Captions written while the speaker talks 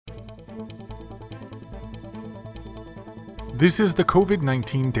This is the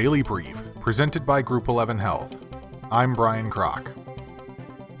COVID-19 Daily Brief, presented by Group 11 Health. I'm Brian Kroc.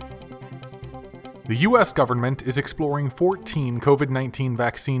 The U.S. government is exploring 14 COVID-19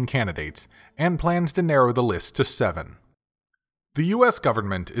 vaccine candidates and plans to narrow the list to 7. The U.S.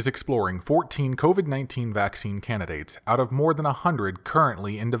 government is exploring 14 COVID-19 vaccine candidates out of more than 100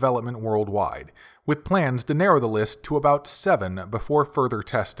 currently in development worldwide, with plans to narrow the list to about 7 before further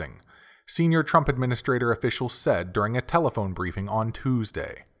testing, senior Trump administrator officials said during a telephone briefing on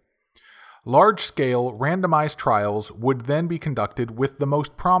Tuesday. Large-scale, randomized trials would then be conducted with the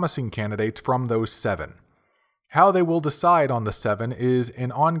most promising candidates from those 7. How they will decide on the 7 is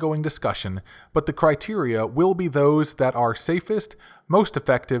an ongoing discussion, but the criteria will be those that are safest, most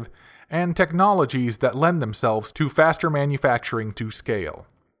effective, and technologies that lend themselves to faster manufacturing to scale.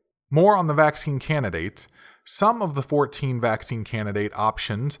 More on the vaccine candidates. Some of the 14 vaccine candidate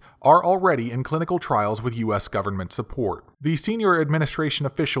options are already in clinical trials with U.S. government support. The senior administration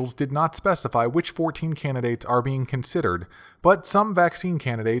officials did not specify which 14 candidates are being considered, but some vaccine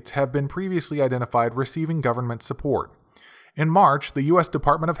candidates have been previously identified receiving government support. In March, the U.S.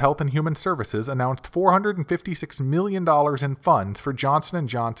 Department of Health and Human Services announced $456 million in funds for Johnson &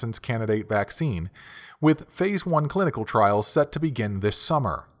 Johnson's candidate vaccine, with Phase 1 clinical trials set to begin this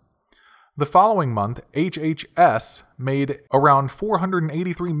summer. The following month, HHS made around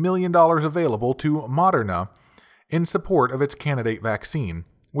 $483 million available to Moderna in support of its candidate vaccine,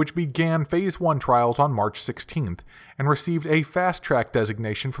 which began Phase 1 trials on March 16th and received a fast-track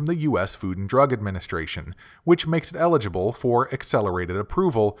designation from the U.S. Food and Drug Administration, which makes it eligible for accelerated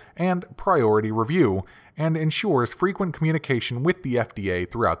approval and priority review and ensures frequent communication with the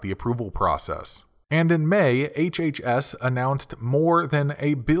FDA throughout the approval process. And in May, HHS announced more than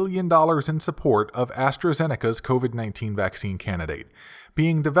 $1 billion in support of AstraZeneca's COVID-19 vaccine candidate,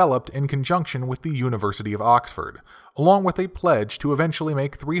 being developed in conjunction with the University of Oxford, along with a pledge to eventually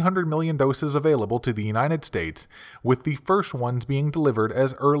make 300 million doses available to the United States, with the first ones being delivered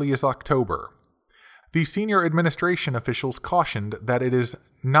as early as October. The senior administration officials cautioned that it is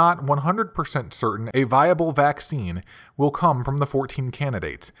not 100% certain a viable vaccine will come from the 14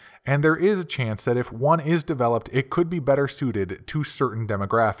 candidates, and there is a chance that if one is developed, it could be better suited to certain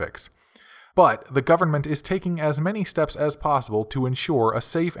demographics. But the government is taking as many steps as possible to ensure a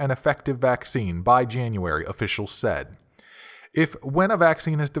safe and effective vaccine by January, officials said. When a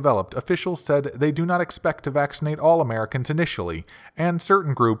vaccine is developed, officials said they do not expect to vaccinate all Americans initially, and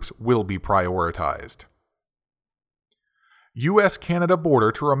certain groups will be prioritized. U.S.-Canada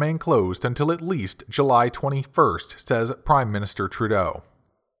border to remain closed until at least July 21st, says Prime Minister Trudeau.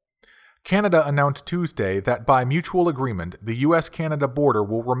 Canada announced Tuesday that by mutual agreement, the U.S.-Canada border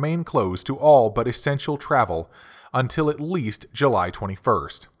will remain closed to all but essential travel until at least July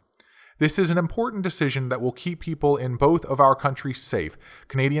 21st. This is an important decision that will keep people in both of our countries safe,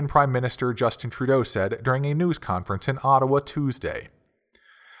 Canadian Prime Minister Justin Trudeau said during a news conference in Ottawa Tuesday.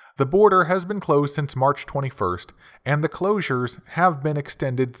 The border has been closed since March 21st, and the closures have been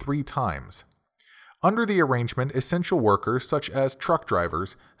extended 3 times. Under the arrangement, essential workers such as truck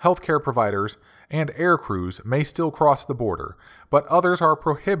drivers, healthcare providers, and air crews may still cross the border, but others are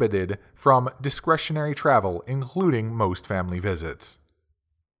prohibited from discretionary travel, including most family visits.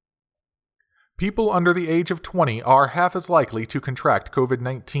 People under the age of 20 are half as likely to contract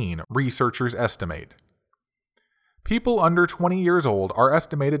COVID-19, researchers estimate. People under 20 years old are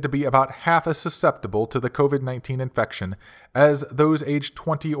estimated to be about half as susceptible to the COVID-19 infection as those aged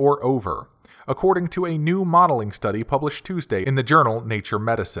 20 or over, according to a new modeling study published Tuesday in the journal Nature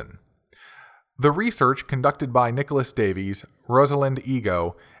Medicine. The research, conducted by Nicholas Davies, Rosalind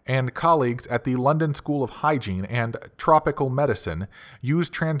Ego, and colleagues at the London School of Hygiene and Tropical Medicine,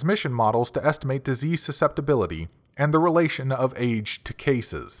 used transmission models to estimate disease susceptibility and the relation of age to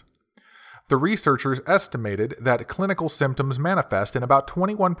cases. The researchers estimated that clinical symptoms manifest in about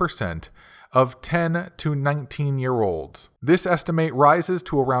 21% of 10 to 19-year-olds. This estimate rises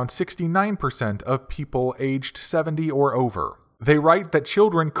to around 69% of people aged 70 or over. They write that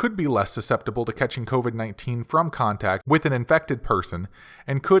children could be less susceptible to catching COVID-19 from contact with an infected person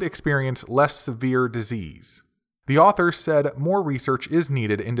and could experience less severe disease. The authors said more research is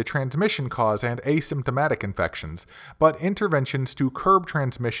needed into transmission cause and asymptomatic infections, but interventions to curb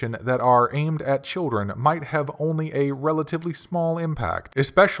transmission that are aimed at children might have only a relatively small impact,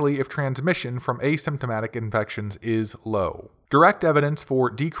 especially if transmission from asymptomatic infections is low. Direct evidence for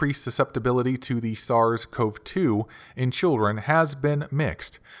decreased susceptibility to the SARS-CoV-2 in children has been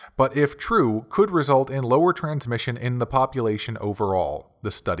mixed, but if true, could result in lower transmission in the population overall,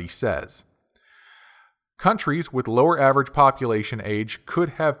 the study says. Countries with lower average population age could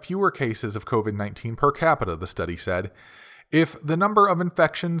have fewer cases of COVID-19 per capita, the study said. If the number of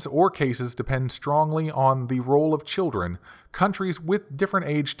infections or cases depends strongly on the role of children, countries with different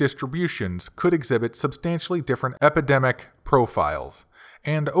age distributions could exhibit substantially different epidemic profiles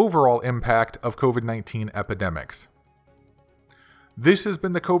and overall impact of COVID-19 epidemics. This has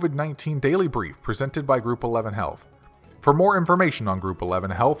been the COVID-19 Daily Brief presented by Group 11 Health. For more information on Group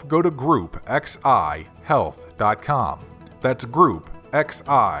 11 Health, go to groupxihealth.com. That's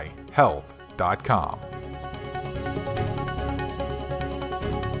groupxihealth.com.